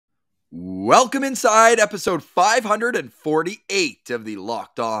Welcome inside episode 548 of the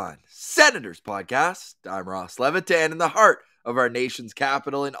Locked On Senators podcast. I'm Ross Levitan in the heart of our nation's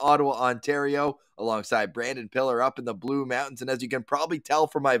capital in Ottawa, Ontario, alongside Brandon Piller up in the Blue Mountains. And as you can probably tell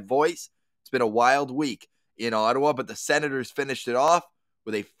from my voice, it's been a wild week in Ottawa, but the Senators finished it off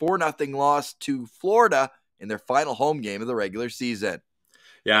with a 4-0 loss to Florida in their final home game of the regular season.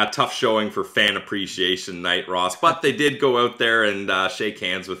 Yeah, tough showing for fan appreciation night, Ross. But they did go out there and shake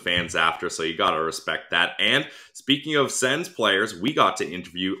hands with fans after, so you got to respect that. And speaking of Sens players, we got to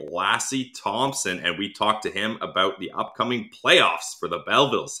interview Lassi Thomson, and we talked to him about the upcoming playoffs for the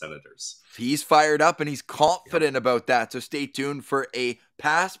Belleville Senators. He's fired up and he's confident about that, so stay tuned for a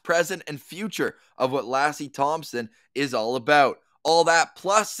past, present, and future of what Lassi Thomson is all about. All that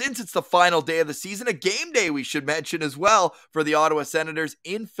plus, since it's the final day of the season, a game day we should mention as well for the Ottawa Senators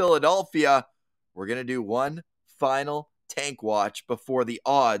in Philadelphia. We're going to do one final tank watch before the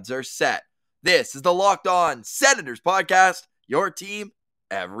odds are set. This is the Locked On Senators podcast, your team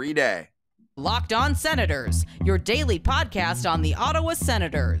every day. Locked On Senators, your daily podcast on the Ottawa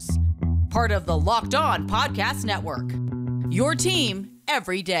Senators. Part of the Locked On Podcast Network, your team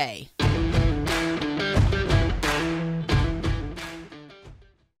every day.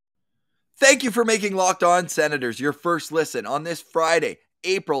 Thank you for making Locked On Senators your first listen on this Friday,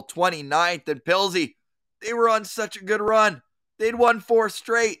 April 29th. And Pilsy, they were on such a good run. They'd won 4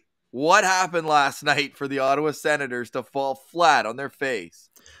 straight. What happened last night for the Ottawa Senators to fall flat on their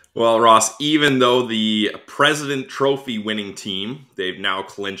face? Well, Ross, even though the President Trophy winning team, they've now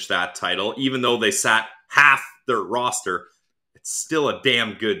clinched that title, even though they sat half their roster, it's still a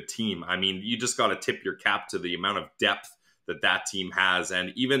damn good team. I mean, you just got to tip your cap to the amount of depth that team has,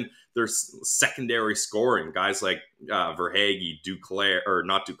 and even their secondary scoring, guys like Verhaeghe,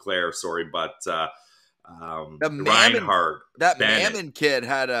 Reinhart. That Bennett. Mammon kid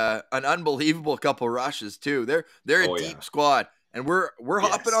had an unbelievable couple rushes too. They're a deep squad, and we're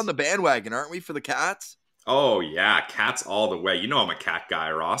hopping on the bandwagon, aren't we, for the Cats? Oh yeah, Cats all the way. You know I'm a Cat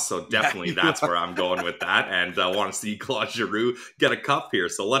guy, Ross, so definitely that's where I'm going with that, and I want to see Claude Giroux get a cup here,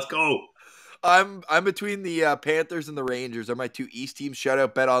 so let's go. I'm between the Panthers and the Rangers. They're my two East teams. Shout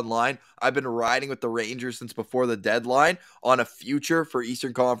out BetOnline. I've been riding with the Rangers since before the deadline on a future for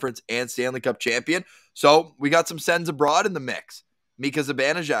Eastern Conference and Stanley Cup champion. So we got some Sens abroad in the mix. Mika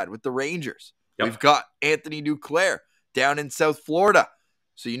Zibanejad with the Rangers. Yep. We've got Anthony Duclair down in South Florida.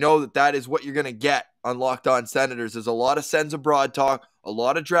 So you know that is what you're going to get on Locked On Senators. There's a lot of Sens abroad talk, a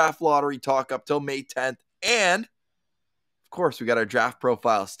lot of draft lottery talk up till May 10th, and of course, we got our draft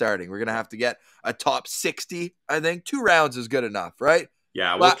profile starting. We're going to have to get a top 60, I think. 2 rounds is good enough, right?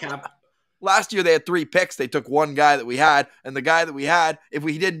 Yeah, we'll cap. Last year, they had 3 picks. They took one guy that we had, and the guy that we had, if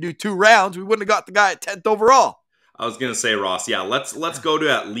we didn't do 2 rounds, we wouldn't have got the guy at 10th overall. I was going to say, Ross, yeah, let's go to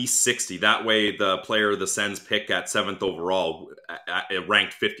at least 60. That way, the player the Sens pick at 7th overall,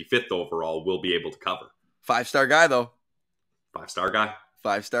 ranked 55th overall, will be able to cover. 5-star guy, though. 5-star guy.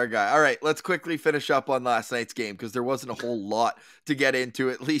 5-star guy. All right, let's quickly finish up on last night's game because there wasn't a whole lot to get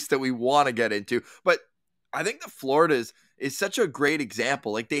into, at least that we want to get into. But I think the Florida is such a great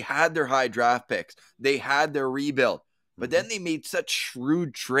example. Like, they had their high draft picks. They had their rebuild. But then they made such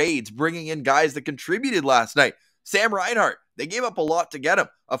shrewd trades, bringing in guys that contributed last night. Sam Reinhart, they gave up a lot to get him.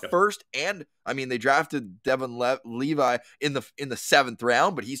 First, and, I mean, they drafted Devin Levi in the 7th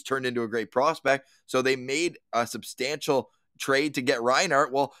round, but he's turned into a great prospect. So they made a substantial trade to get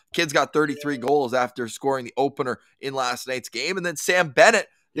Reinhart. Well, kid's got 33 goals after scoring the opener in last night's game. And then Sam Bennett,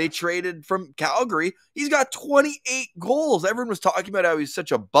 they traded from Calgary. He's got 28 goals. Everyone was talking about how he's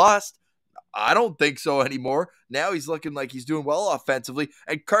such a bust. I don't think so anymore. Now he's looking like he's doing well offensively.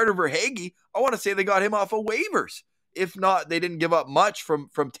 And Carter Verhaeghe, I want to say they got him off of waivers. If not, they didn't give up much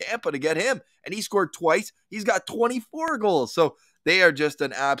from Tampa to get him. And he scored twice. He's got 24 goals. So they are just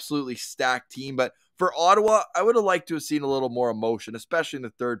an absolutely stacked team. But for Ottawa, I would have liked to have seen a little more emotion, especially in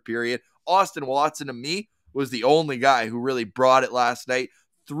the third period. Austin Watson, to me, was the only guy who really brought it last night.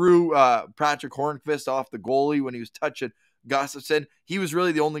 Threw Patrick Hornqvist off the goalie when he was touching Gustafsson. He was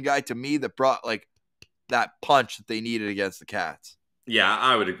really the only guy to me that brought like that punch that they needed against the Cats. Yeah,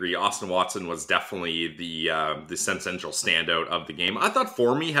 I would agree. Austin Watson was definitely the central standout of the game. I thought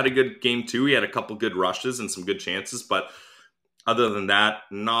Formie had a good game too. He had a couple good rushes and some good chances, but other than that,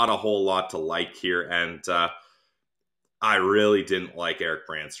 not a whole lot to like here. And I really didn't like Eric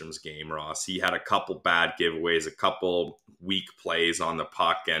Brandstrom's game, Ross. He had a couple bad giveaways, a couple weak plays on the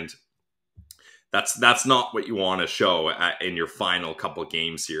puck, and that's not what you want to show in your final couple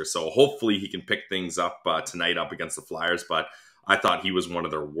games here. So hopefully he can pick things up tonight up against the Flyers. But I thought he was one of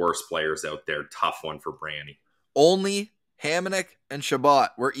their worst players out there. Tough one for Branny. Only Hamonic and Shabbat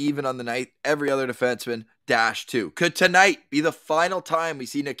were even on the night. Every other defenseman -2. Could tonight be the final time we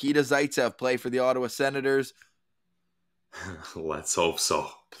see Nikita Zaitsev play for the Ottawa Senators? Let's hope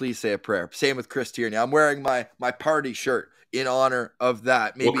so. Please say a prayer. Same with Chris Tierney. I'm wearing my party shirt in honor of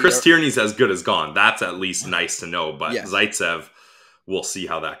that. Maybe Chris Tierney's as good as gone. That's at least nice to know. But yes. Zaitsev, we'll see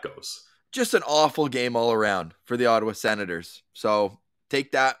how that goes. Just an awful game all around for the Ottawa Senators. So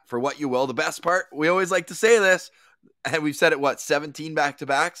take that for what you will. The best part, we always like to say this, and we've said it, 17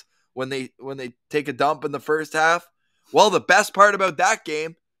 back-to-backs when they take a dump in the first half? Well, the best part about that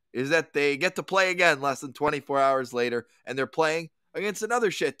game is that they get to play again less than 24 hours later, and they're playing against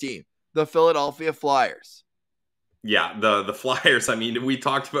another shit team, the Philadelphia Flyers. Yeah, the Flyers, I mean, we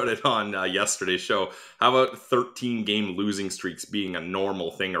talked about it on yesterday's show. How about 13-game losing streaks being a normal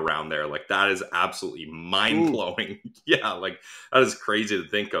thing around there? Like, that is absolutely mind-blowing. Yeah, like, that is crazy to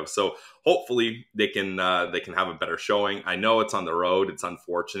think of. So, hopefully, they can have a better showing. I know it's on the road. It's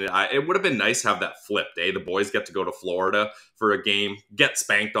unfortunate. It would have been nice to have that flipped, eh? The boys get to go to Florida for a game, get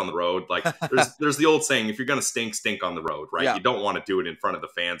spanked on the road. Like, there's the old saying, if you're going to stink on the road, right? Yeah. You don't want to do it in front of the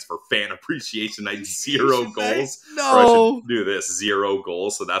fans for fan appreciation night. 0 goals. No. Or I should do this, 0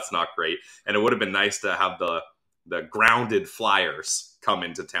 goals. So that's not great. And it would have been nice to have the grounded Flyers come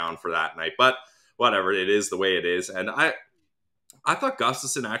into town for that night. But whatever, it is the way it is. And I thought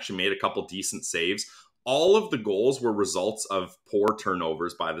Gustafsson actually made a couple decent saves. All of the goals were results of poor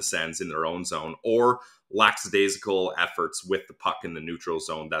turnovers by the Sens in their own zone or lackadaisical efforts with the puck in the neutral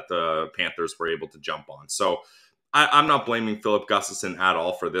zone that the Panthers were able to jump on. So I'm not blaming Philip Gustafsson at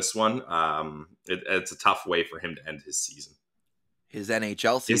all for this one. It's a tough way for him to end his season. His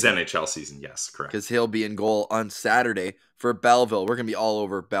NHL season. His NHL season, yes, correct. Because he'll be in goal on Saturday for Belleville. We're going to be all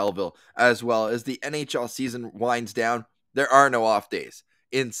over Belleville as well. As the NHL season winds down, there are no off days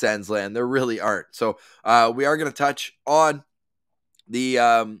in Sens land. There really aren't. So we are going to touch on the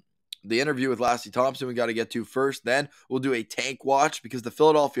interview with Lassi Thomson we got to get to first. Then we'll do a tank watch because the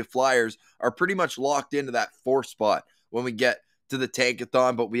Philadelphia Flyers are pretty much locked into that 4th spot when we get to the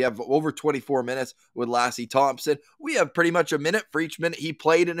tankathon. But we have over 24 minutes with Lassi Thomson. We have pretty much a minute for each minute he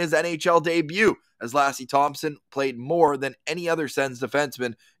played in his NHL debut, as Lassi Thomson played more than any other Sens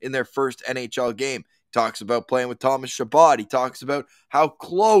defenseman in their first NHL game. Talks about playing with Thomas Chabot. He talks about how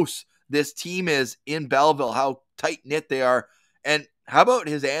close this team is in Belleville, how tight-knit they are. And how about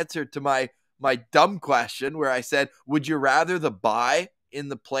his answer to my dumb question where I said, would you rather the bye in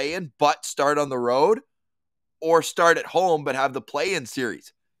the play-in but start on the road or start at home but have the play-in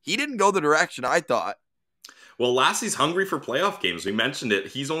series? He didn't go the direction I thought. Well, Lassi's hungry for playoff games. We mentioned it.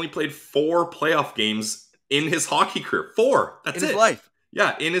 He's only played 4 playoff games in his hockey career. 4. That's it. In his life.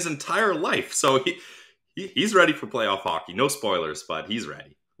 Yeah, in his entire life. So he's ready for playoff hockey. No spoilers, but he's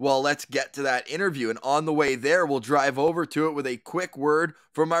ready. Well, let's get to that interview. And on the way there, we'll drive over to it with a quick word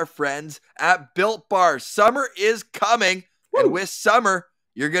from our friends at Built Bar. Summer is coming. Woo! And with summer,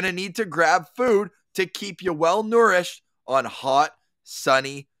 you're going to need to grab food to keep you well nourished on hot,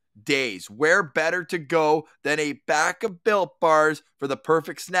 sunny days. Where better to go than a pack of Built Bars for the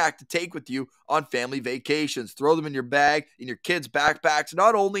perfect snack to take with you on family vacations. Throw them in your bag, in your kids' backpacks.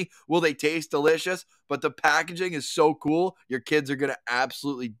 Not only will they taste delicious, but the packaging is so cool, your kids are going to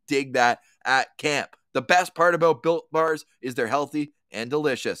absolutely dig that at camp. The best part about Built Bars is they're healthy and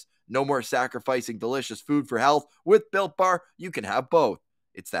delicious. No more sacrificing delicious food for health. With Built Bar, you can have both.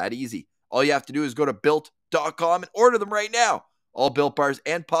 It's that easy. All you have to do is go to Built.com and order them right now. All Built Bars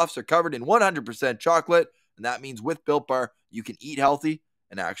and Puffs are covered in 100% chocolate, and that means with Built Bar, you can eat healthy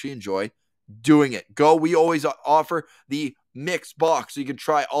and actually enjoy doing it. We always offer the mix box so you can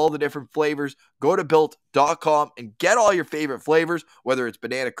try all the different flavors. Go to Built.com and get all your favorite flavors, whether it's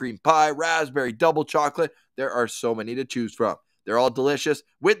banana cream pie, raspberry, double chocolate. There are so many to choose from. They're all delicious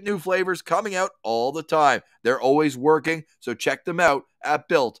with new flavors coming out all the time. They're always working, so check them out at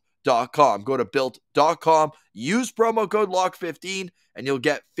Built.com. Go to Built.com, use promo code LOCK15, and you'll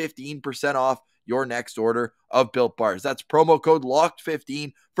get 15% off your next order of Built Bars. That's promo code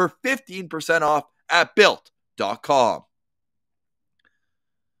LOCKed15 for 15% off at Built.com.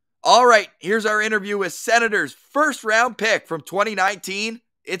 All right, here's our interview with Senators' first-round pick from 2019.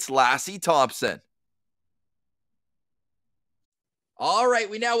 It's Lassi Thomson. All right,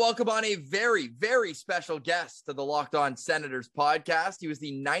 we now welcome on a very, very special guest to the Locked On Senators podcast. He was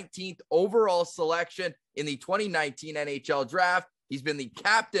the 19th overall selection in the 2019 NHL draft. He's been the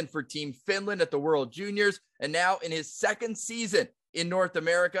captain for Team Finland at the World Juniors, and now in his 2nd season in North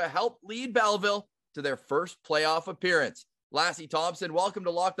America, helped lead Belleville to their first playoff appearance. Lassi Thomson, welcome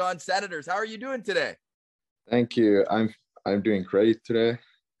to Locked On Senators. How are you doing today? Thank you. I'm doing great today.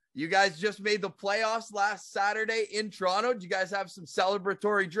 You guys just made the playoffs last Saturday in Toronto. Did you guys have some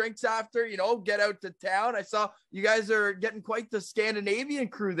celebratory drinks after? Get out to town. I saw you guys are getting quite the Scandinavian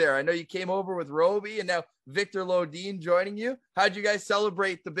crew there. I know you came over with Roby and now Viktor Lodin joining you. How'd you guys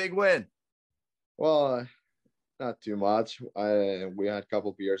celebrate the big win? Well, not too much. We had a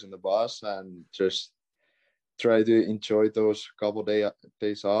couple beers in the bus and just try to enjoy those couple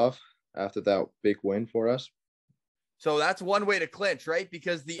days off after that big win for us. So that's one way to clinch, right?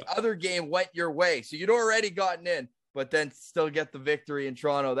 Because the other game went your way. So you'd already gotten in, but then still get the victory in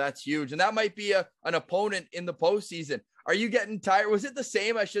Toronto. That's huge. And that might be an opponent in the postseason. Are you getting tired? Was it the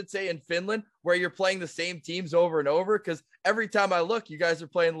same, I should say, in Finland, where you're playing the same teams over and over? Because every time I look, you guys are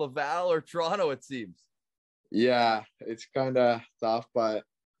playing Laval or Toronto, it seems. Yeah, it's kind of tough, but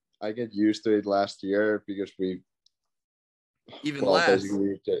I get used to it last year because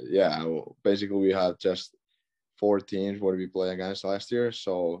basically we had just 4 teams what we played against last year,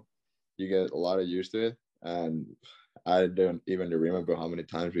 so you get a lot of used to it. And I don't even remember how many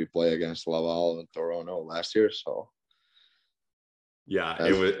times we played against Laval and Toronto last year. So yeah,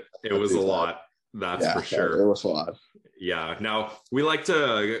 it was a lot. That's for sure. It was a lot. Yeah. Now we like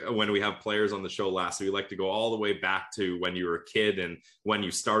to, when we have players on the show last, we like to go all the way back to when you were a kid and when you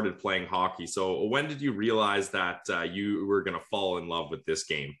started playing hockey. So when did you realize that you were going to fall in love with this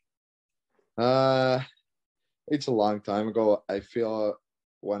game? It's a long time ago. I feel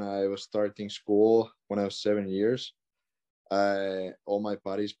when I was starting school, when I was 7 years, all my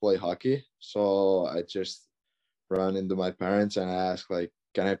buddies play hockey. So I just run into my parents and I ask, like,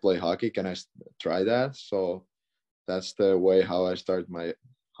 can I play hockey? Can I try that? So that's the way how I started my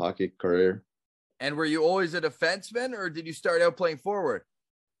hockey career. And were you always a defenseman or did you start out playing forward?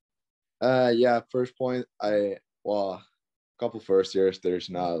 First point, couple first years, there's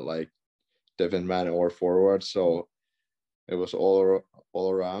not like defenseman or forward. So it was all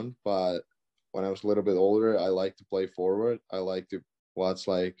around. But when I was a little bit older, I like to play forward. I like to watch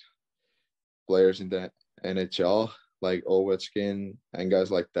like players in the NHL, like Ovechkin and guys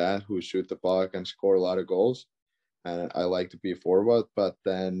like that who shoot the puck and score a lot of goals. And I like to be forward. But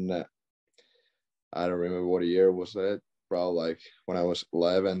then I don't remember what year was it. Probably like when I was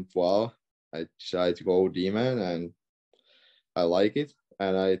 11, 12, I decided to go D-man and I like it.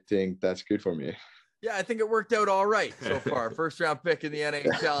 And I think that's good for me. Yeah, I think it worked out all right so far. First round pick in the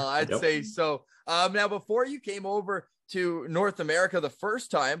NHL, I'd say so. Now, before you came over to North America the first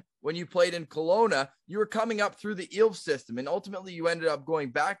time, when you played in Kelowna, you were coming up through the EELF system, and ultimately you ended up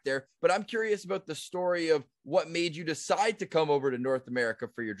going back there. But I'm curious about the story of what made you decide to come over to North America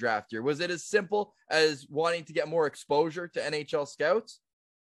for your draft year. Was it as simple as wanting to get more exposure to NHL scouts?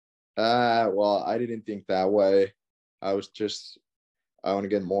 Well, I didn't think that way. I want to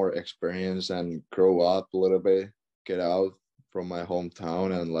get more experience and grow up a little bit, get out from my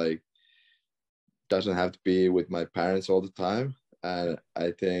hometown and like doesn't have to be with my parents all the time. And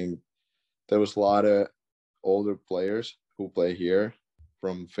I think there was a lot of older players who play here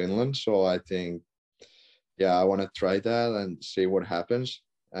from Finland. So I think, I want to try that and see what happens.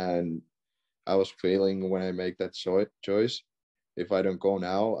 And I was feeling when I make that choice, if I don't go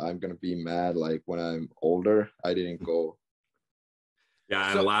now, I'm going to be mad. Like when I'm older, I didn't go.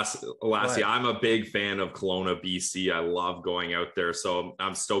 Yeah, and Lassi, I'm a big fan of Kelowna, BC. I love going out there. So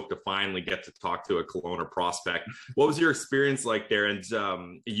I'm stoked to finally get to talk to a Kelowna prospect. What was your experience like there? And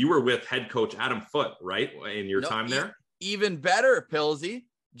you were with head coach Adam Foote, right, in your time there? Even better, Pilsy.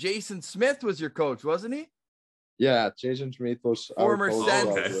 Jason Smith was your coach, wasn't he? Yeah, Jason Smith was former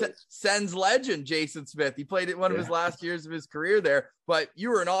Sens legend. Jason Smith. He played one of his last years of his career there. But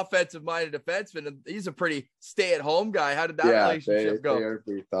you were an offensive-minded defenseman, and he's a pretty stay-at-home guy. How did that relationship go? They are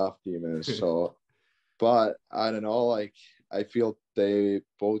pretty tough demons. So, but I don't know. Like I feel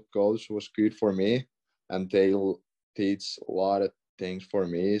both goals was good for me, and they teach a lot of things for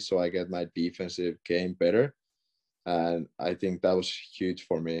me. So I get my defensive game better, and I think that was huge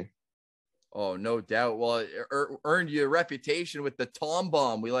for me. Oh, no doubt. Well, it earned you a reputation with the Tom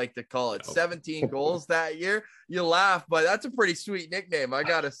Bomb, we like to call it. 17 goals that year. You laugh, but that's a pretty sweet nickname, I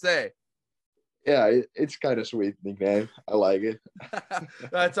got to say. Yeah, it's kind of sweet nickname. I like it.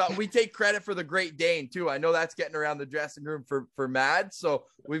 That's we take credit for the Great Dane, too. I know that's getting around the dressing room for Mad. So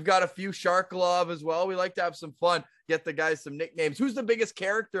we've got a few Sharkalov as well. We like to have some fun, get the guys some nicknames. Who's the biggest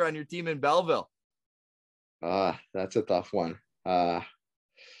character on your team in Belleville? That's a tough one.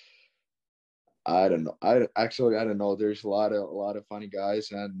 I don't know. I don't know. There's a lot of funny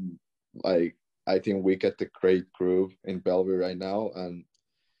guys, and like I think we get the great group in Belleville right now, and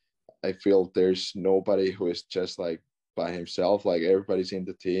I feel there's nobody who is just like by himself. Like everybody's in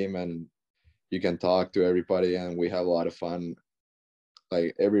the team, and you can talk to everybody, and we have a lot of fun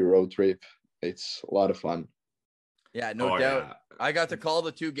like every road trip. It's a lot of fun. Yeah, no doubt. Yeah. I got to call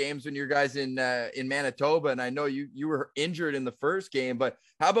the 2 games when you guys in Manitoba, and I know you were injured in the first game, but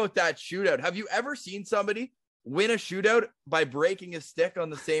how about that shootout? Have you ever seen somebody win a shootout by breaking a stick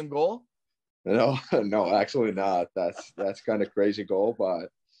on the same goal? No, actually not. That's kind of crazy goal, but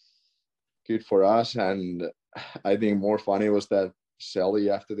good for us. And I think more funny was that Selly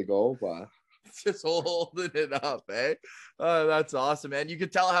after the goal, but it's just holding it up, eh? That's awesome, man. You can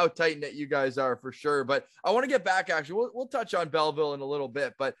tell how tight-knit you guys are for sure. But I want to get back, actually. We'll touch on Belleville in a little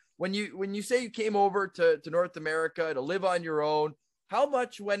bit. But when you say you came over to North America to live on your own, how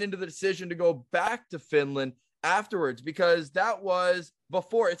much went into the decision to go back to Finland afterwards? Because that was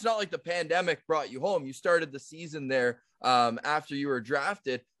before. It's not like the pandemic brought you home. You started the season there after you were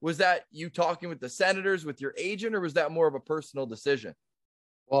drafted. Was that you talking with the Senators, with your agent, or was that more of a personal decision?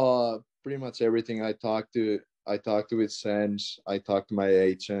 Well, pretty much everything I talked to with Sens, I talked to my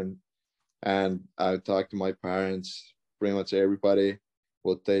agent, and I talked to my parents, pretty much everybody,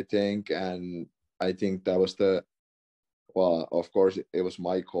 what they think. And I think that was of course, it was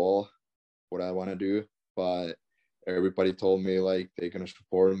my call, what I want to do, but everybody told me like they're going to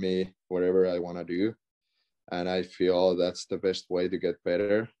support me, whatever I want to do. And I feel that's the best way to get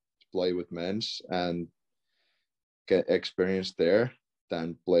better, to play with men's and get experience there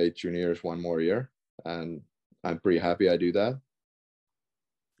than play juniors one more year. And I'm pretty happy I do that.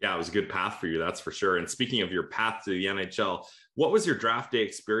 Yeah, it was a good path for you, that's for sure. And speaking of your path to the NHL, what was your draft day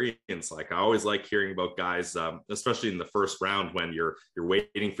experience like? I always like hearing about guys, especially in the first round when you're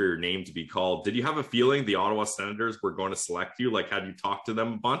waiting for your name to be called. Did you have a feeling the Ottawa Senators were going to select you? Like, had you talked to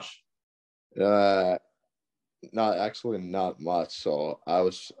them a bunch? Not much. So I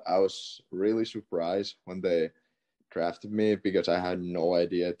was really surprised when they drafted me because I had no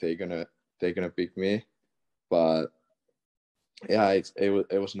idea they're gonna pick me. But yeah,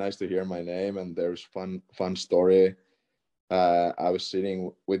 it was nice to hear my name, and there's fun story. I was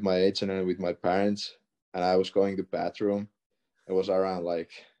sitting with my agent and with my parents, and I was going to the bathroom. It was around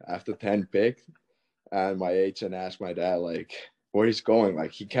like after 10 pick, and my agent asked my dad like where he's going.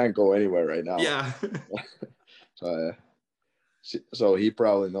 Like he can't go anywhere right now. Yeah. So he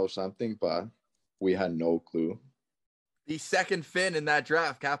probably knows something, but we had no clue. The second Finn in that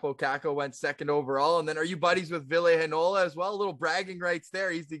draft, Capo Caco went second overall. And then are you buddies with Ville Heinola as well? A little bragging rights there.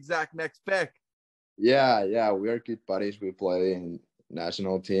 He's the exact next pick. Yeah, we are good buddies. We play in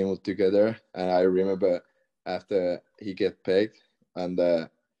national team together. And I remember after he get picked and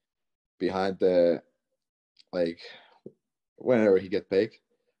behind the, like, whenever he get picked,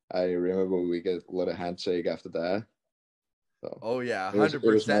 I remember we get a little handshake after that. So oh yeah, 100%. It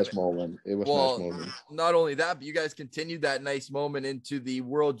was a nice moment. Nice moment. Not only that, but you guys continued that nice moment into the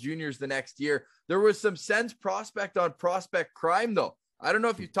World Juniors the next year. There was some Sens prospect on prospect crime though. I don't know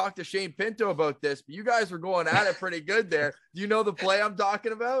if you talked to Shane Pinto about this, but you guys were going at it pretty good there. Do you know the play I'm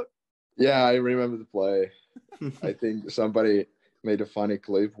talking about? Yeah, I remember the play. I think somebody made a funny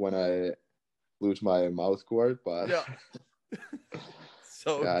clip when I lose my mouth cord, but yeah.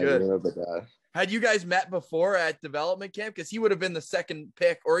 So yeah, good. I remember that. Had you guys met before at development camp? Because he would have been the second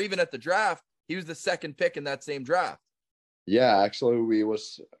pick, or even at the draft, he was the second pick in that same draft. Yeah, actually, we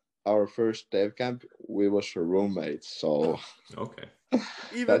was our first dev camp. We was roommates, so okay,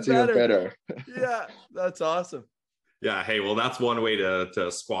 that's even better. Yeah, that's awesome. Yeah, hey, well, that's one way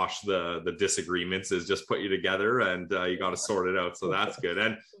to squash the disagreements is just put you together and you got to sort it out. So that's good.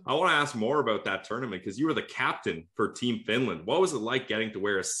 And I want to ask more about that tournament because you were the captain for Team Finland. What was it like getting to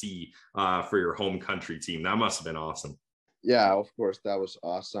wear a C for your home country team? That must have been awesome. Yeah, of course, that was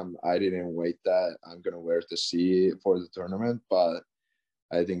awesome. I didn't wait that I'm going to wear the C for the tournament, but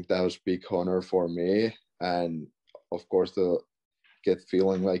I think that was big honor for me. And of course, to get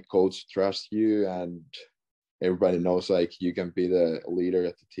feeling like coach trusts you and everybody knows like you can be the leader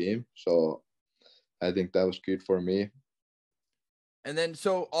at the team. So I think that was good for me. And then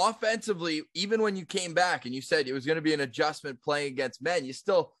so offensively, even when you came back and you said it was going to be an adjustment playing against men, you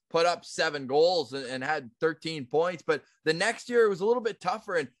still put up 7 goals and had 13 points. But the next year it was a little bit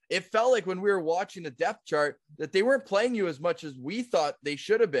tougher. And it felt like when we were watching the depth chart that they weren't playing you as much as we thought they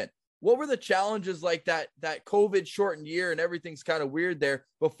should have been. What were the challenges like that COVID shortened year and everything's kind of weird there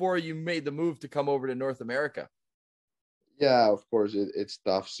before you made the move to come over to North America? Yeah, of course, it's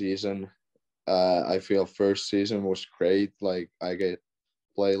tough season. I feel first season was great. Like I get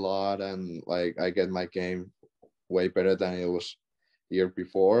play a lot and like I get my game way better than it was year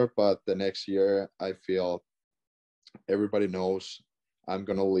before. But the next year, I feel everybody knows I'm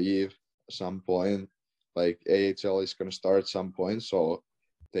gonna leave at some point. Like AHL is gonna start at some point, so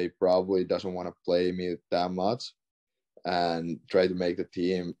they probably doesn't want to play me that much. and try to make the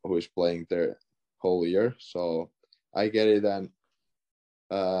team who is playing their whole year. So I get it. And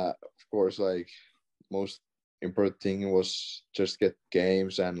of course, like most important thing was just get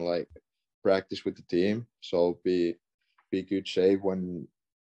games and like practice with the team. So be good shape when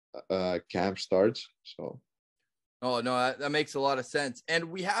camp starts. So. Oh, no, that makes a lot of sense.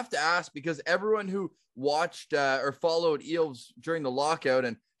 And we have to ask, because everyone who watched or followed Eels during the lockout,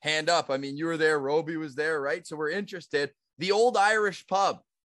 and hand up, I mean, you were there, Roby was there, right? So we're interested. The Old Irish Pub,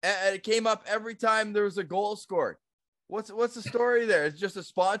 and it came up every time there was a goal scored. What's the story there? It's just a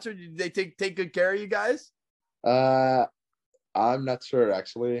sponsor? Did they take good care of you guys? I'm not sure,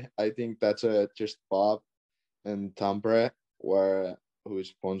 actually. I think that's just Bob and Tampere who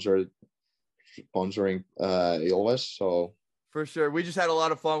is sponsoring Ilves. So For sure. We just had a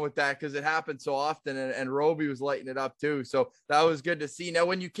lot of fun with that because it happened so often, and Roby was lighting it up too. So that was good to see. Now,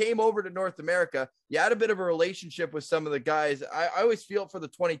 when you came over to North America, you had a bit of a relationship with some of the guys. I always feel for the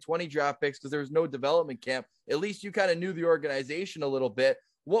 2020 draft picks because there was no development camp. At least you kind of knew the organization a little bit.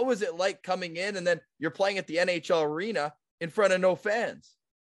 What was it like coming in, and then you're playing at the NHL arena in front of no fans?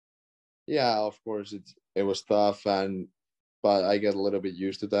 yeah, of course it was tough, but I get a little bit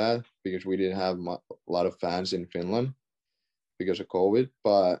used to that because we didn't have a lot of fans in Finland because of COVID.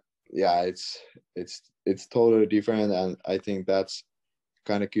 But yeah, it's totally different, and I think that's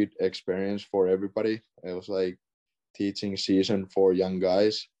kind of good experience for everybody. It was like teaching season for young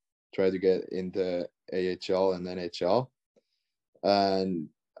guys, try to get into AHL and NHL, and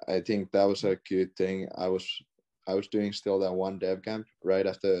I think that was a good thing. I was doing still that one dev camp right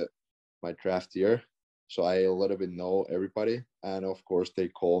after my draft year, so I a little bit know everybody, and of course they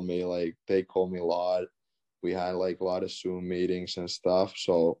call me a lot. We had like a lot of Zoom meetings and stuff,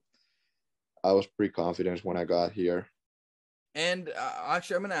 so I was pretty confident when I got here. And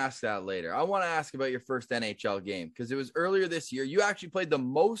actually, I'm going to ask that later. I want to ask about your first NHL game because it was earlier this year. You actually played the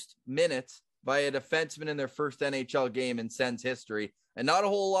most minutes by a defenseman in their first NHL game in Sens history. And not a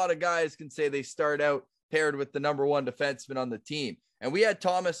whole lot of guys can say they start out paired with the number one defenseman on the team. And we had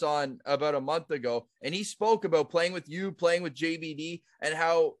Thomas on about a month ago, and he spoke about playing with you, playing with JVD, and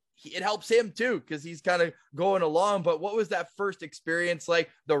how it helps him too because he's kind of going along. But what was that first experience like,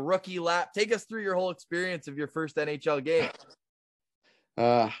 the rookie lap? Take us through your whole experience of your first NHL game.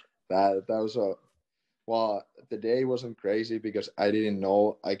 That was the day wasn't crazy because I didn't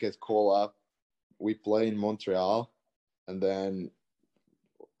know I could call up. We play in Montreal, and then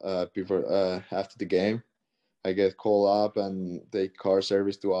before after the game, I get called up and they car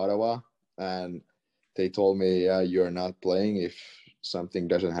service to Ottawa, and they told me, yeah, you're not playing if something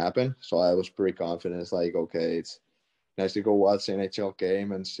doesn't happen. So I was pretty confident. It's like, okay, it's nice to go watch the NHL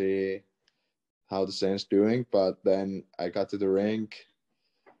game and see how the Sens doing. But then I got to the rink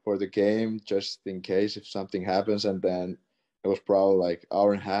for the game just in case if something happens, and then it was probably like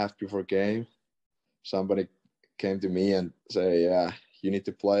hour and a half before game. Somebody came to me and say, yeah, you need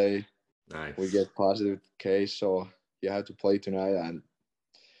to play. Nice. We get positive case, so you have to play tonight. And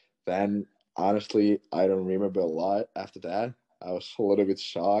then honestly, I don't remember a lot after that. I was a little bit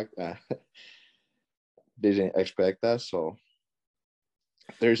shocked. Didn't expect that, so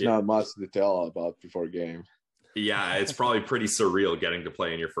there's not much to tell about before game. Yeah, it's probably pretty surreal getting to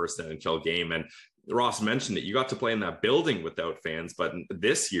play in your first NHL game. And Ross mentioned it. You got to play in that building without fans, but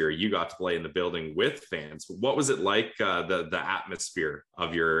this year you got to play in the building with fans. What was it like, the atmosphere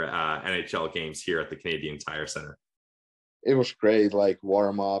of your NHL games here at the Canadian Tire Center? It was great, like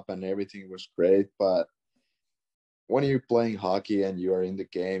warm up and everything was great. But when you're playing hockey and you are in the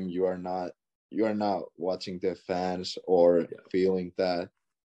game, you are not watching the fans or feeling that.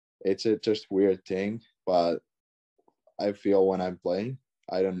 It's a just weird thing, but I feel when I'm playing,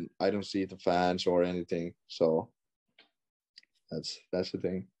 I don't see the fans or anything. So that's the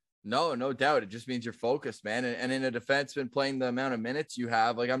thing. No doubt. It just means you're focused, man. And in a defenseman playing the amount of minutes you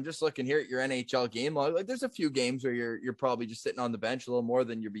have, like I'm just looking here at your NHL game log. Like there's a few games where you're probably just sitting on the bench a little more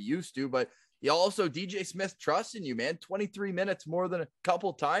than you'd be used to, but you also DJ Smith trusts in you, man. 23 minutes more than a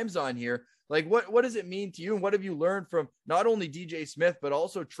couple times on here. Like what does it mean to you? And what have you learned from not only DJ Smith, but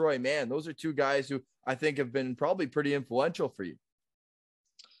also Troy Mann? Those are two guys who I think have been probably pretty influential for you.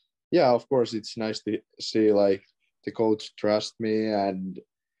 Yeah, of course. It's nice to see like the coach trust me, and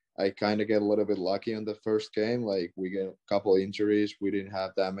I kind of get a little bit lucky on the first game. Like we get a couple of injuries. We didn't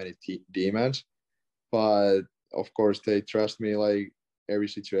have that many demons, but of course they trust me like every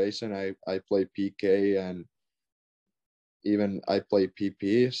situation. I play PK and even I play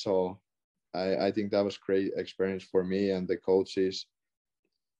PP. So I think that was great experience for me, and the coaches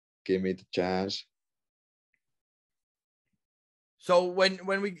gave me the chance. So when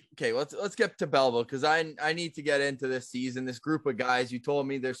let's get to Belleville, because I need to get into this season. This group of guys, you told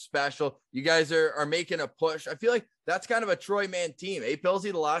me they're special. You guys are making a push. I feel like that's kind of a Troy man team.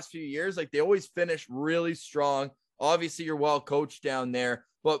 Pilsy, the last few years, like they always finish really strong. Obviously, you're well coached down there,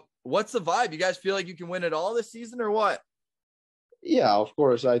 but what's the vibe? You guys feel like you can win it all this season or what? Yeah, of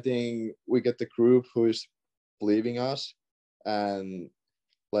course. I think we get the group who is believing us, and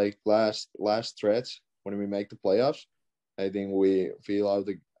like last stretch when we make the playoffs, I think we feel out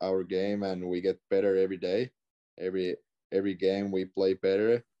our game and we get better every day. Every game we play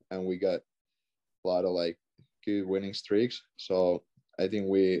better and we got a lot of like good winning streaks. So I think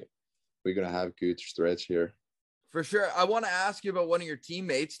we're gonna have good stretch here. For sure. I want to ask you about one of your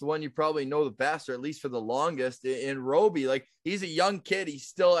teammates, the one you probably know the best, or at least for the longest, in Roby. Like he's a young kid. He's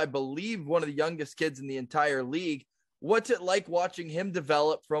still, I believe, one of the youngest kids in the entire league. What's it like watching him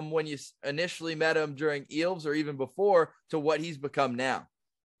develop from when you initially met him during Eels or even before to what he's become now?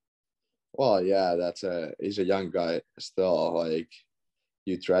 Well, yeah, he's a young guy still. Like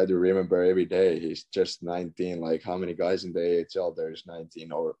you try to remember every day. He's just 19. Like how many guys in the AHL there's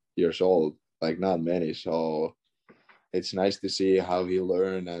 19 or years old? Like not many. So it's nice to see how he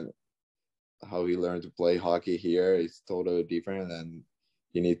learned to play hockey here. It's totally different, and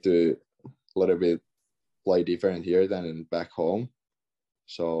you need to a little bit play different here than back home.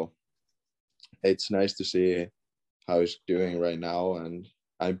 So it's nice to see how he's doing right now, and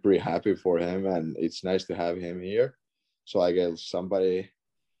I'm pretty happy for him, and it's nice to have him here. So I guess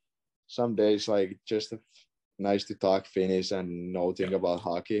some days like just nice to talk Finnish and know thing about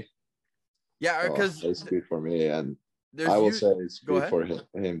hockey. Yeah, because so it's good for me, and I will say it's good for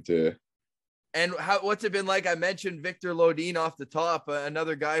him too. And what's it been like? I mentioned Viktor Lodin off the top,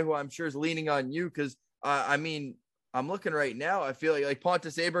 another guy who I'm sure is leaning on you because, I mean, I'm looking right now. I feel like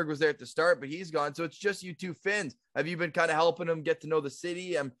Pontus Aberg was there at the start, but he's gone. So it's just you two Finns. Have you been kind of helping him get to know the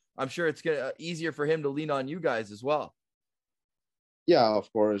city? I'm sure it's easier for him to lean on you guys as well. Yeah,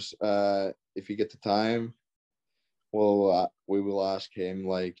 of course. If you get the time, we will ask him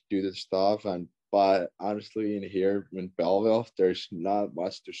like do the stuff, but honestly in here in Belleville there's not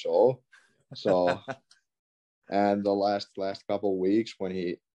much to show. So and the last couple of weeks when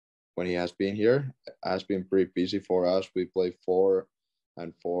he has been here has been pretty busy for us. We play 4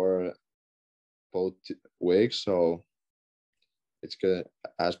 and 4 both weeks, so it's good.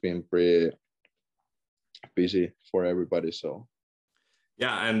 Has been pretty busy for everybody. So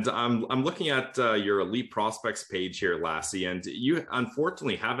yeah, and I'm looking at your elite prospects page here, Lassi, and you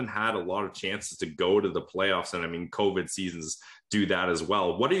unfortunately haven't had a lot of chances to go to the playoffs, and I mean COVID seasons do that as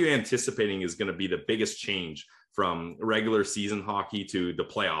well. What are you anticipating is going to be the biggest change from regular season hockey to the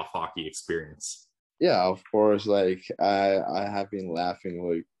playoff hockey experience? Yeah, of course. Like I have been laughing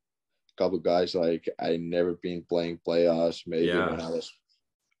with a couple of guys. Like I never been playing playoffs. Maybe when I was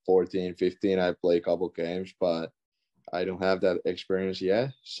 14, 15, I played a couple games, but I don't have that experience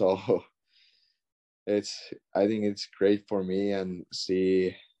yet. So I think it's great for me and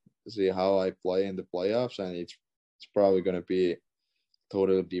see how I play in the playoffs, and it's probably gonna be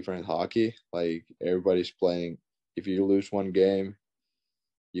totally different hockey. Like everybody's playing. If you lose one game,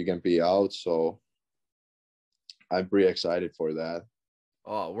 you can be out. So I'm pretty excited for that.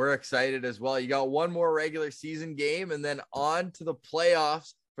 Oh, we're excited as well. You got one more regular season game and then on to the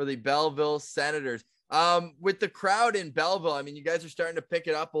playoffs for the Belleville Senators. With the crowd in Belleville, I mean, you guys are starting to pick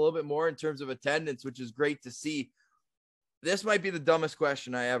it up a little bit more in terms of attendance, which is great to see. This might be the dumbest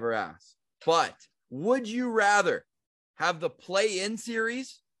question I ever asked, but would you rather have the play-in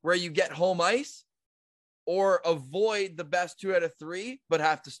series where you get home ice or avoid the best 2 out of 3, but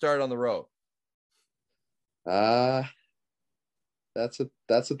have to start on the road? That's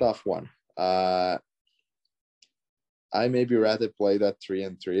a tough one. I maybe rather play that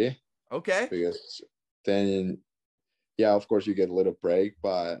 3-3. Okay. Because then, yeah, of course you get a little break,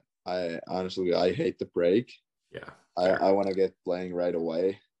 but I hate the break. Yeah. I want to get playing right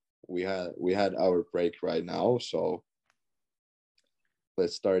away. We had our break right now, so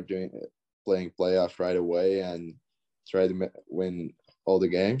let's start playing playoff right away and try to win all the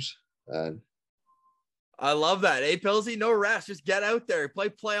games. And I love that. Hey, Pilsy, no rest. Just get out there, play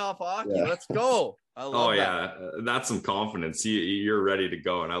playoff hockey. Yeah. Let's go. I love that. Yeah, that's some confidence. You're ready to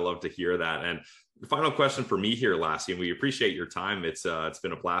go, and I love to hear that. And the final question for me here, Lassi, and we appreciate your time. It's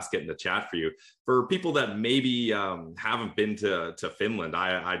been a blast getting to chat for you. For people that maybe haven't been to Finland,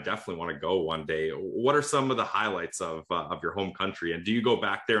 I definitely want to go one day. What are some of the highlights of your home country, and do you go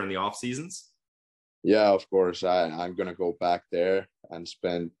back there in the off seasons? Yeah, of course. I'm gonna go back there and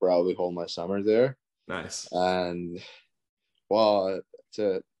spend probably all my summer there. Nice. And well, it's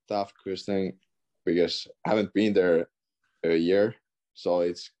a tough question because I haven't been there a year, so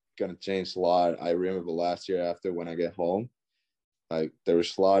it's gonna change a lot. I remember last year after when I get home, like there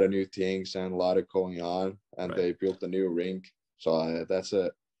was a lot of new things and a lot of going on, and they built a new rink. So that's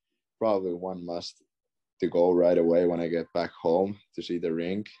probably one must to go right away when I get back home to see the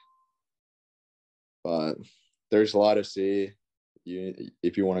rink. But there's a lot to see.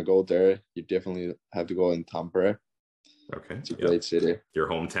 If you want to go there, you definitely have to go in Tampere. Okay, it's a great city. Your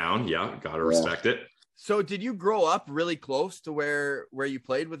hometown, gotta respect it. So, did you grow up really close to where you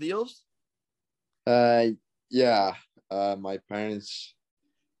played with Eels? Yeah. My parents,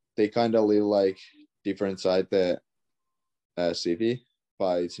 they kind of live like different side the city,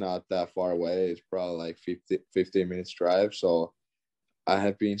 but it's not that far away. It's probably like 15 minutes drive. So I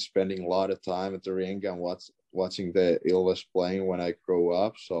have been spending a lot of time at the rink and watching the Ilves playing when I grow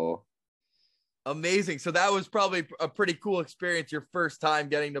up. So amazing. So that was probably a pretty cool experience, your first time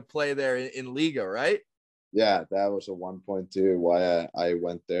getting to play there in Liga, right? Yeah, that was a 1.2 why I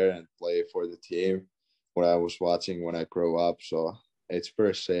went there and played for the team what I was watching when I grew up. So it's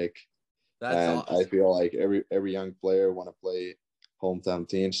pretty sick. That's awesome. I feel like every young player want to play hometown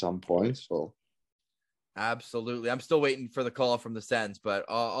team some point. So absolutely. I'm still waiting for the call from the Sens, but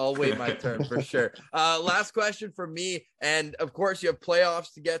I'll wait my turn for sure. Last question from me. And of course, you have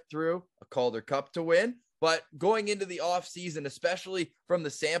playoffs to get through, a Calder Cup to win. But going into the off season, especially from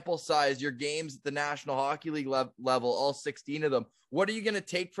the sample size, your games at the National Hockey League level, all 16 of them, what are you going to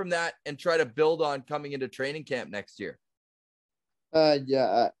take from that and try to build on coming into training camp next year?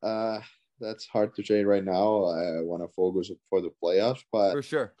 That's hard to say right now. I want to focus for the playoffs, but for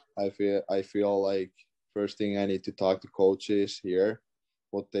sure, I feel like first thing I need to talk to coaches here,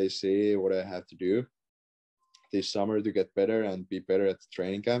 what they say, what I have to do this summer to get better and be better at the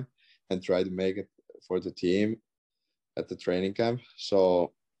training camp and try to make it for the team at the training camp.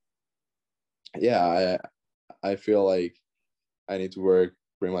 So yeah, I feel like I need to work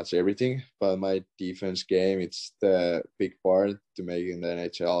pretty much everything, but my defense game, it's the big part to make in the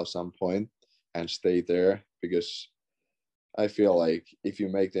NHL at some point and stay there, because I feel like if you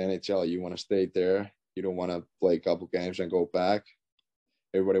make the NHL, you want to stay there. You don't want to play a couple games and go back.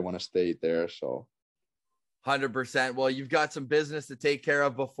 Everybody want to stay there. So 100%. Well, you've got some business to take care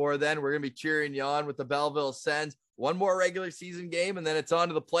of before then. We're going to be cheering you on with the Belleville Sens. One more regular season game, and then it's on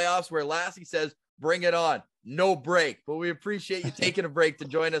to the playoffs where Lassi says, bring it on. No break. But we appreciate you taking a break to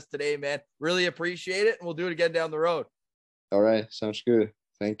join us today, man. Really appreciate it, and we'll do it again down the road. All right. Sounds good.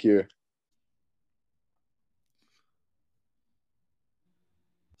 Thank you.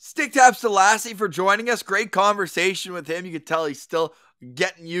 Stick taps to Lassi for joining us. Great conversation with him. You could tell he's still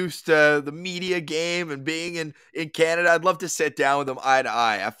getting used to the media game and being in Canada. I'd love to sit down with him eye to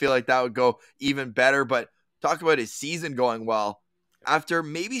eye. I feel like that would go even better, but talk about his season going well. After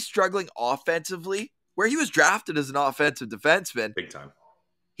maybe struggling offensively, where he was drafted as an offensive defenseman. Big time.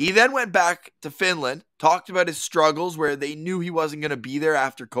 He then went back to Finland, talked about his struggles where they knew he wasn't going to be there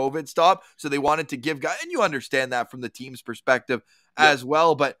after COVID stopped, so they wanted to give guys, and you understand that from the team's perspective as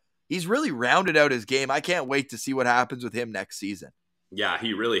well, but he's really rounded out his game. I can't wait to see what happens with him next season. Yeah,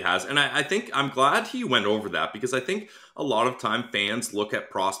 he really has. And I think I'm glad he went over that, because I think a lot of time fans look at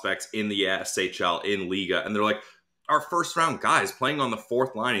prospects in the SHL, in Liga, and they're like, our first round guy's playing on the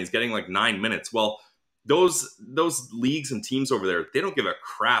fourth line. He's getting like 9 minutes. Well, those leagues and teams over there, they don't give a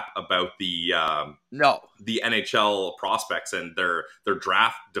crap about the NHL prospects and their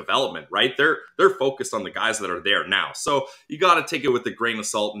draft development, right? They're focused on the guys that are there now. So you got to take it with a grain of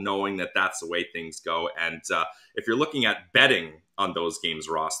salt, knowing that that's the way things go. And if you're looking at betting on those games,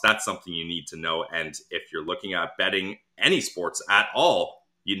 Ross, that's something you need to know. And if you're looking at betting any sports at all,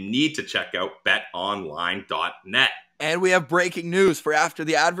 you need to check out betonline.net. And we have breaking news for after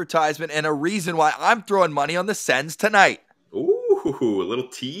the advertisement and a reason why I'm throwing money on the Sens tonight. Ooh, a little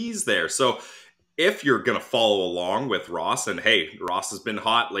tease there. So if you're going to follow along with Ross, and hey, Ross has been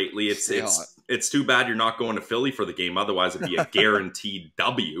hot lately. It's too bad you're not going to Philly for the game. Otherwise, it'd be a guaranteed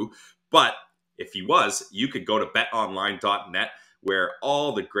W. But if he was, you could go to betonline.net, where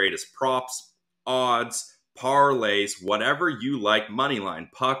all the greatest props, odds, parlays, whatever you like, money line,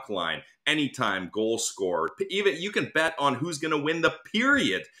 puck line, anytime goal scorer, even you can bet on who's going to win the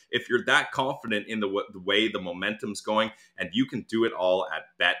period if you're that confident in the way the momentum's going, and you can do it all at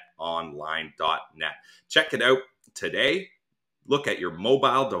betonline.net. Check it out today. Look at your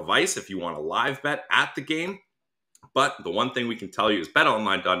mobile device if you want to live bet at the game. But the one thing we can tell you is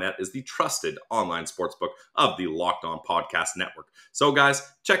betonline.net is the trusted online sportsbook of the Locked On Podcast Network. So guys,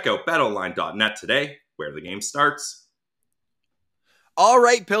 check out betonline.net today, where the game starts. All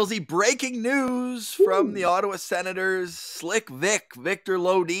right, Pilsy, breaking news from the Ottawa Senators. Slick Viktor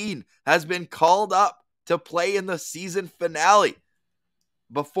Lodin has been called up to play in the season finale.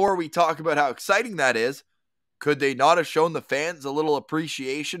 Before we talk about how exciting that is, could they not have shown the fans a little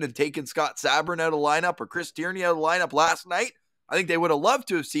appreciation and taken Scott Sabrin out of lineup or Chris Tierney out of lineup last night? I think they would have loved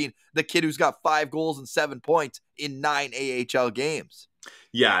to have seen the kid who's got 5 goals and 7 points in 9 AHL games.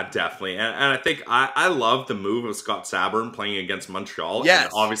 Yeah, definitely. And I think I love the move of Scott Sabrin playing against Montreal. Yes.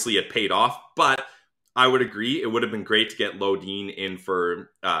 And obviously it paid off. But I would agree, it would have been great to get Lodin in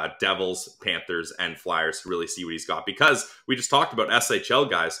for Devils, Panthers, and Flyers to really see what he's got. Because we just talked about SHL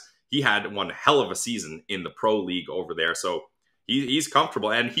guys. He had one hell of a season in the pro league over there. So he's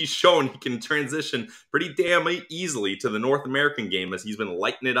comfortable, and he's shown he can transition pretty damn easily to the North American game, as he's been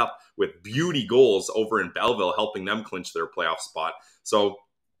lighting it up with beauty goals over in Belleville, helping them clinch their playoff spot. So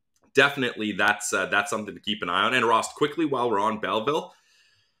definitely that's something to keep an eye on. And Ross, quickly while we're on Belleville,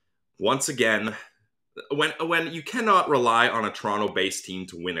 once again, when you cannot rely on a Toronto-based team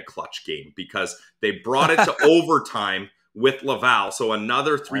to win a clutch game, because they brought it to overtime with Laval. So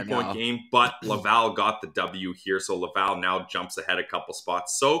another 3-point game, but Laval got the W here. So Laval now jumps ahead a couple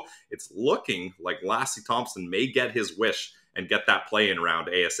spots. So it's looking like Lassi Thomson may get his wish and get that play-in round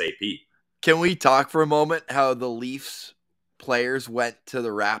ASAP. Can we talk for a moment how the Leafs players went to the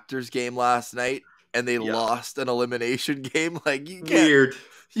Raptors game last night and they lost an elimination game? Like, you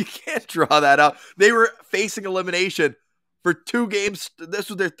can't draw that out. They were facing elimination for 2 games. This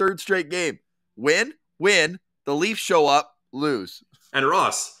was their 3rd straight game. Win. The Leafs show up, lose. And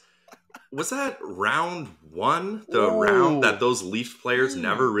Ross, was that round 1? The round that those Leafs players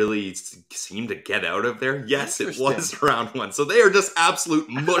never really seemed to get out of there? Yes, it was round 1. So they are just absolute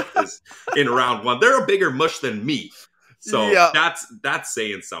mushes in round 1. They're a bigger mush than me. So that's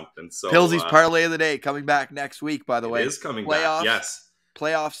saying something. So Pilsy's parlay of the day coming back next week, by the way. It is coming back, yes.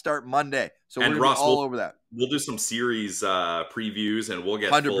 Playoffs start Monday. So and we're Ross, all over that. We'll do some series previews, and we'll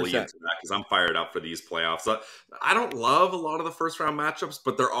get 100%. fully into that, because I'm fired up for these playoffs. I don't love a lot of the first-round matchups,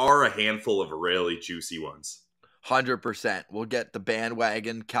 but there are a handful of really juicy ones. 100%. We'll get the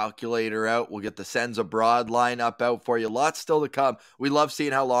bandwagon calculator out. We'll get the Sens abroad lineup out for you. Lots still to come. We love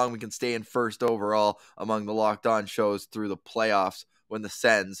seeing how long we can stay in first overall among the Locked On shows through the playoffs when the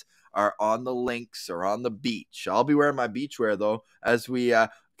Sens are on the links or on the beach. I'll be wearing my beachwear, though, as we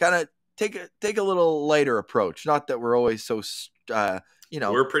kind of take a little lighter approach. Not that we're always so,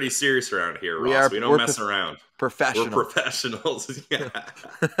 We're pretty serious around here, Ross. We don't mess around. Professional. We're professionals. Yeah.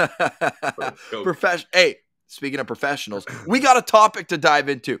 Hey, speaking of professionals, we got a topic to dive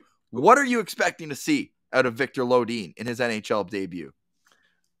into. What are you expecting to see out of Viktor Lodin in his NHL debut?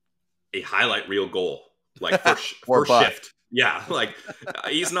 A highlight reel goal, like for shift. Yeah, like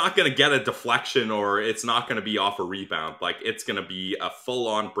he's not going to get a deflection, or it's not going to be off a rebound. Like, it's going to be a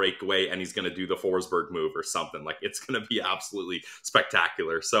full-on breakaway, and he's going to do the Forsberg move or something. Like, it's going to be absolutely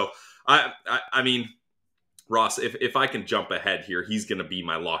spectacular. So, I mean, Ross, if I can jump ahead here, he's going to be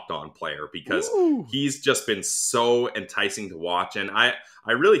my locked-on player, because he's just been so enticing to watch. And I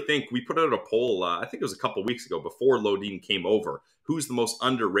really think we put out a poll, I think it was a couple weeks ago, before Lodin came over, who's the most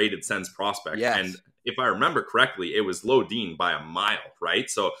underrated Sens prospect. Yes. And if I remember correctly, it was Lodin by a mile, right?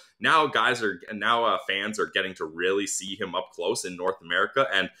 So now fans are getting to really see him up close in North America,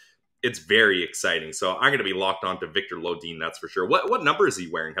 and it's very exciting. So I'm going to be locked on to Viktor Lodin, that's for sure. What number is he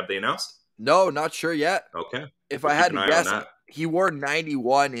wearing? Have they announced? No, not sure yet. Okay. If I had to guess, he wore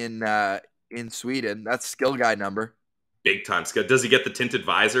 91 in Sweden. That's skill guy number. Big time skill. Does he get the tinted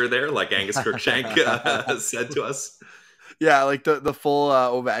visor there, like Angus Crookshank said to us? Yeah, like the full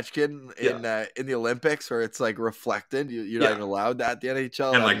Ovechkin in the Olympics, where it's like reflected. You're not even allowed that at the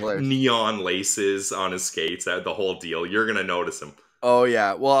NHL. And like neon laces on his skates, the whole deal. You're going to notice him. Oh,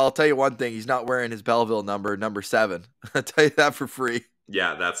 yeah. Well, I'll tell you one thing. He's not wearing his Belleville number 7. I'll tell you that for free.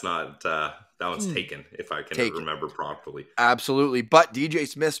 Yeah, that's not that one's taken, if I can remember properly. Absolutely. But DJ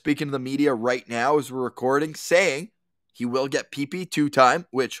Smith speaking to the media right now as we're recording, saying he will get PP2 time,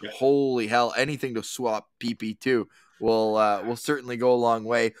 which holy hell, anything to swap PP2 will certainly go a long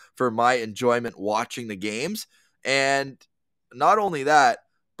way for my enjoyment watching the games. And not only that,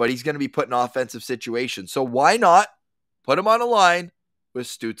 but he's going to be put in offensive situations. So why not put him on a line with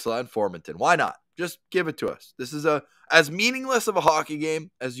Stützle and Formanton? Why not? Just give it to us. This is as meaningless of a hockey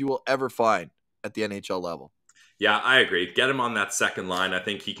game as you will ever find at the NHL level. Yeah, I agree. Get him on that second line. I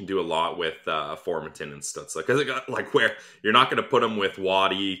think he can do a lot with Formanton and Stützle. Because like, where you're not going to put him with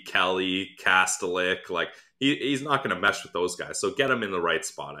Waddy, Kelly, Kastelik. Like, he's not going to mesh with those guys. So get him in the right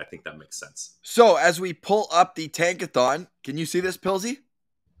spot. I think that makes sense. So as we pull up the Tankathon, can you see this, Pilsy?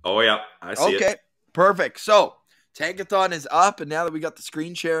 Oh, yeah. I see it. Okay, perfect. So Tankathon is up, and now that we got the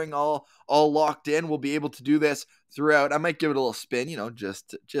screen sharing all locked in, we'll be able to do this throughout. I might give it a little spin,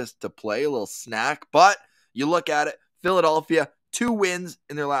 just to play a little snack. But you look at it, Philadelphia, 2 wins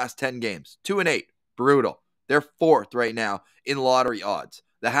in their last 10 games, 2-8, brutal. They're 4th right now in lottery odds.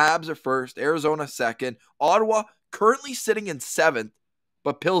 The Habs are 1st, Arizona 2nd, Ottawa currently sitting in 7th.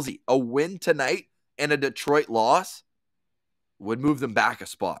 But Pilsy, a win tonight and a Detroit loss would move them back a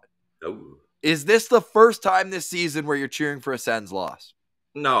spot. Oh. Is this the first time this season where you're cheering for a Sens loss?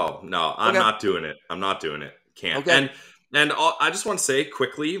 No, I'm not doing it. Can't. Okay. And I just want to say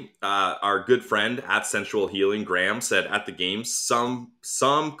quickly, our good friend at Sensual Healing, Graham, said at the game, some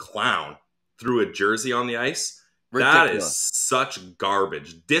clown threw a jersey on the ice. Ridiculous. That is such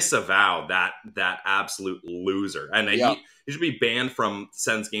garbage. Disavow that absolute loser. And he should be banned from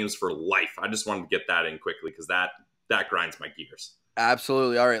Sens games for life. I just wanted to get that in quickly because that grinds my gears.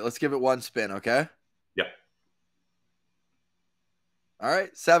 Absolutely. All right, let's give it one spin, okay? Yep. All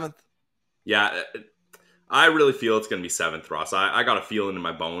right, 7th. Yeah, I really feel it's going to be 7th, Ross. I got a feeling in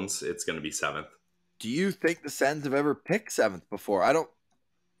my bones it's going to be 7th. Do you think the Sens have ever picked 7th before? I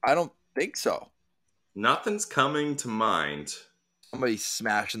don't think so. Nothing's coming to mind. Somebody's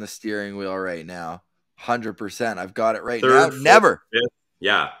smashing the steering wheel right now. 100%. I've got it right Third, now. Never. Fifth.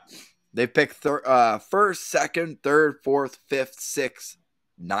 Yeah. They picked 1st, 2nd, 3rd, 4th, 5th, 6th,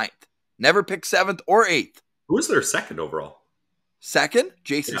 9th. Never picked 7th or 8th. Who's their 2nd overall? 2nd,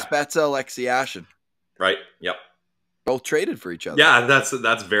 Jason Spezza, Alexei Yashin. Right. Yep. Both traded for each other. Yeah,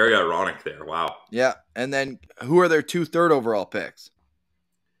 that's very ironic there. Wow. Yeah. And then who are their 2 third overall picks?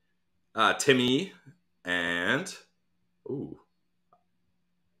 Timmy and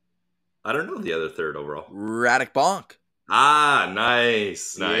I don't know the other 3rd overall. Radek Bonk. Ah,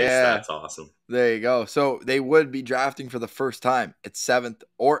 nice. Yeah. That's awesome. There you go. So they would be drafting for the first time at 7th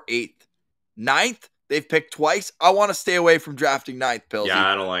or 8th. 9th, they've picked twice. I want to stay away from drafting 9th, Pilsy. Yeah,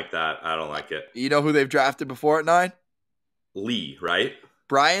 I don't like that. I don't like it. You know who they've drafted before at 9? Lee, right?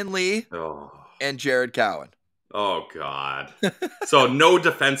 Brian Lee Oh. and Jared Cowan. Oh, God. So no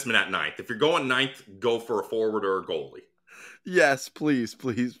defenseman at 9th. If you're going 9th, go for a forward or a goalie. Yes, please.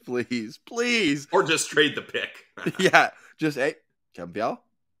 Or just trade the pick. Yeah, just, hey, Campbell.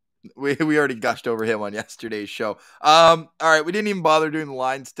 We already gushed over him on yesterday's show. All right, we didn't even bother doing the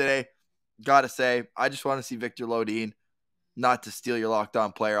lines today. Gotta say, I just want to see Viktor Lodin. Not to steal your locked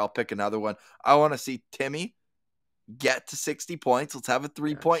on player, I'll pick another one. I want to see Timmy get to 60 points. Let's have a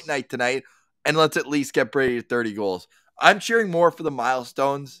 3-point night tonight, and let's at least get Brady to 30 goals. I'm cheering more for the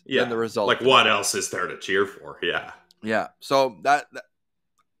milestones than the result. Like, what else is there to cheer for? Yeah. Yeah, so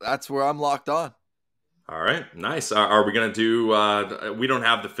that's where I'm locked on. All right, nice. Are we going to do we don't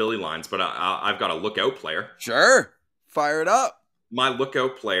have the Philly lines, but I've got a lookout player. Sure. Fire it up. My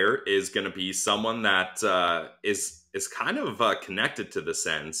lookout player is going to be someone that is kind of connected to the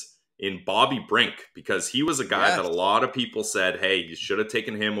Sens in Bobby Brink, because he was a guy that a lot of people said, hey, you should have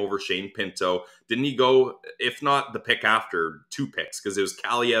taken him over Shane Pinto. Didn't he go, if not the pick after, 2 picks, because it was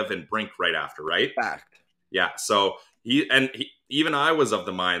Kaliev and Brink right after, right? Fact. Yeah, so even I was of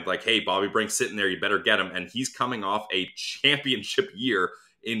the mind, like, hey, Bobby Brink's sitting there, you better get him. And he's coming off a championship year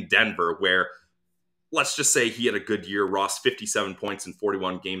in Denver where, let's just say he had a good year. Ross, 57 points in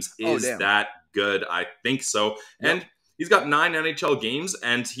 41 games. Is that good? I think so. Yep. And he's got 9 NHL games,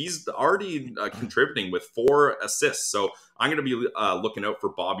 and he's already contributing with 4 assists. So I'm going to be looking out for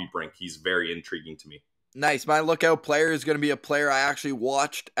Bobby Brink. He's very intriguing to me. Nice. My lookout player is going to be a player I actually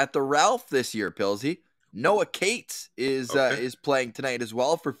watched at the Ralph this year, Pilsy. Noah Cates is playing tonight as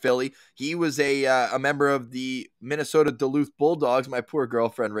well for Philly. He was a member of the Minnesota Duluth Bulldogs. My poor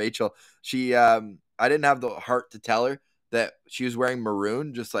girlfriend, Rachel, she I didn't have the heart to tell her that she was wearing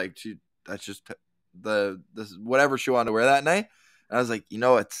maroon, just like that's just the whatever she wanted to wear that night. And I was like,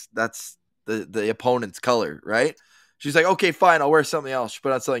 that's the opponent's color, right? She's like, okay, fine, I'll wear something else. She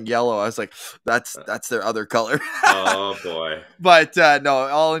put on something yellow. I was like, that's their other color. Oh, boy. But no,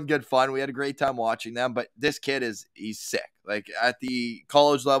 all in good fun. We had a great time watching them. But this kid he's sick. Like, at the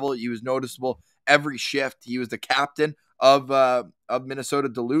college level, he was noticeable every shift. He was the captain of Minnesota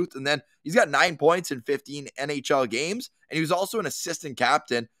Duluth. And then he's got 9 points in 15 NHL games. And he was also an assistant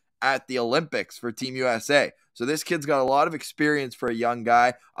captain at the Olympics for Team USA. So this kid's got a lot of experience for a young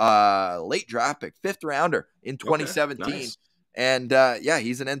guy. Late draft pick, 5th rounder in 2017. Okay, nice. And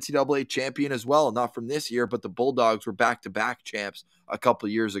he's an NCAA champion as well. Not from this year, but the Bulldogs were back-to-back champs a couple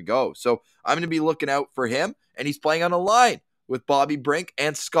years ago. So I'm going to be looking out for him. And he's playing on a line with Bobby Brink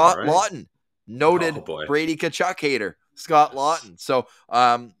and Scott Lawton, noted Brady Tkachuk hater. Scott Lawton. So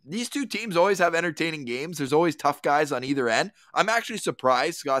these two teams always have entertaining games. There's always tough guys on either end. I'm actually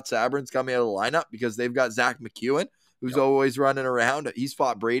surprised Scott Sabrin's coming out of the lineup because they've got Zach McEwen, who's always running around. He's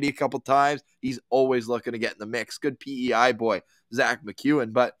fought Brady a couple times. He's always looking to get in the mix. Good PEI boy, Zach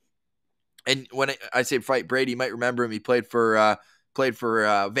McEwen. But and when I say fight Brady, you might remember him. He played for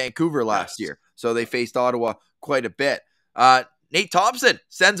Vancouver last year, so they faced Ottawa quite a bit. Nate Thompson,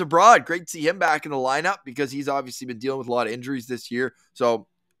 Sens abroad. Great to see him back in the lineup because he's obviously been dealing with a lot of injuries this year. So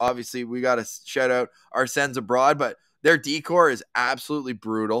obviously we got to shout out our Sens abroad, but their decor is absolutely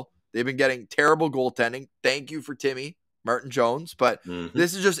brutal. They've been getting terrible goaltending. Thank you for Timmy Martin Jones, but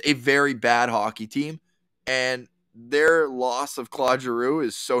this is just a very bad hockey team, and their loss of Claude Giroux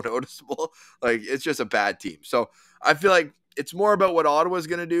is so noticeable. Like, it's just a bad team. So I feel like it's more about what Ottawa's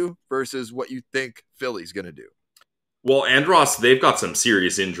going to do versus what you think Philly's going to do. Well, and Ross, they've got some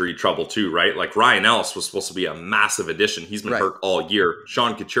serious injury trouble too, right? Like Ryan Ellis was supposed to be a massive addition. He's been hurt all year.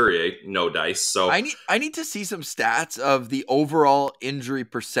 Sean Couturier, no dice. So I need to see some stats of the overall injury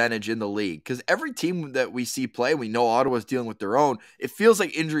percentage in the league, because every team that we see play, we know Ottawa's dealing with their own. It feels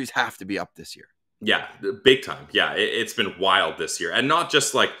like injuries have to be up this year. Yeah, big time. Yeah, it's been wild this year. And not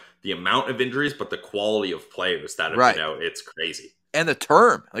just like the amount of injuries, but the quality of players that have been out. It's crazy. And the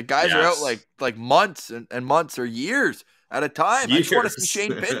term, like guys are out like months and months or years at a time. I just want to see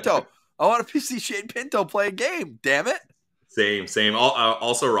Shane Pinto. I want to see Shane Pinto play a game. Damn it. Same.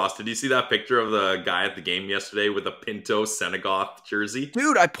 Also, Ross, did you see that picture of the guy at the game yesterday with a Pinto Senegoth jersey?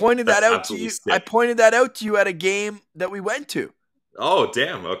 Dude, I pointed that out to you. Sick. I pointed that out to you at a game that we went to. Oh,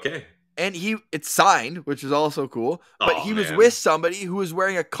 damn. Okay. And it's signed, which is also cool. But he was with somebody who was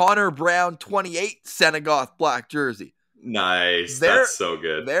wearing a Connor Brown 28 Senegoth black jersey. Nice. That's so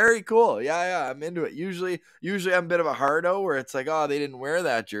good. Very cool. Yeah. I'm into it. Usually I'm a bit of a hardo where it's like, oh, they didn't wear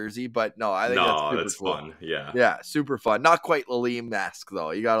that jersey. But no, I think that's super cool. Fun. Yeah. Yeah, super fun. Not quite Lalim-esque,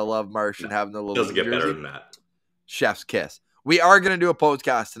 though. You got to love Martian having the little doesn't get jersey. better than that. Chef's kiss. We are going to do a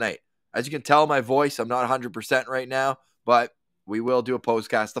podcast tonight. As you can tell my voice, I'm not 100% right now, but we will do a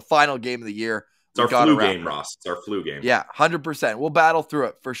podcast. The final game of the year. It's our flu game, Ross. It's our flu game. Yeah, 100%. We'll battle through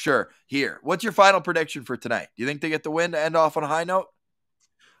it for sure. Here, what's your final prediction for tonight? Do you think they get the win to end off on a high note?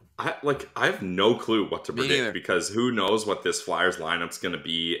 I have no clue what to predict because who knows what this Flyers lineup's going to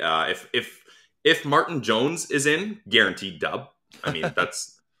be. If Martin Jones is in, guaranteed dub. I mean,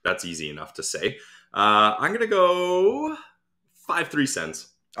 that's easy enough to say. I'm going to go 5-3 Sens.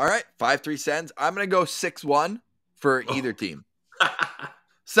 All right, 5-3 Sens. I'm going to go 6-1 for either team.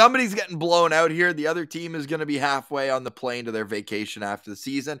 Somebody's getting blown out here. The other team is going to be halfway on the plane to their vacation after the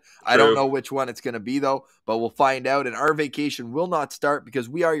season. True. I don't know which one it's going to be, though, but we'll find out. And our vacation will not start because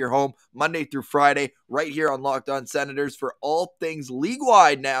we are your home Monday through Friday right here on Locked On Senators for all things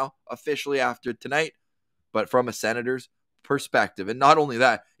league-wide now, officially after tonight, but from a Senators perspective. And not only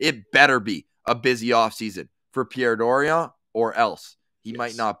that, it better be a busy offseason for Pierre Dorion or else he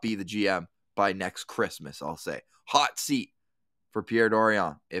might not be the GM by next Christmas, I'll say. Hot seat for Pierre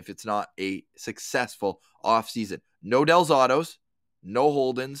Dorion if it's not a successful offseason. No Del Zottos, no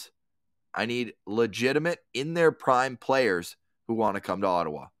Holdens. I need legitimate in their prime players who want to come to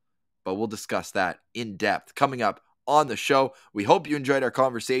Ottawa. But we'll discuss that in depth coming up on the show. We hope you enjoyed our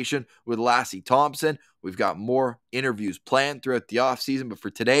conversation with Lassi Thomson. We've got more interviews planned throughout the offseason, but for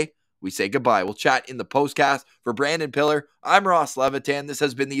today, we say goodbye. We'll chat in the postcast. For Brandon Piller, I'm Ross Levitan. This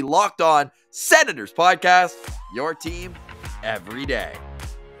has been the Locked On Senators podcast, your team every day.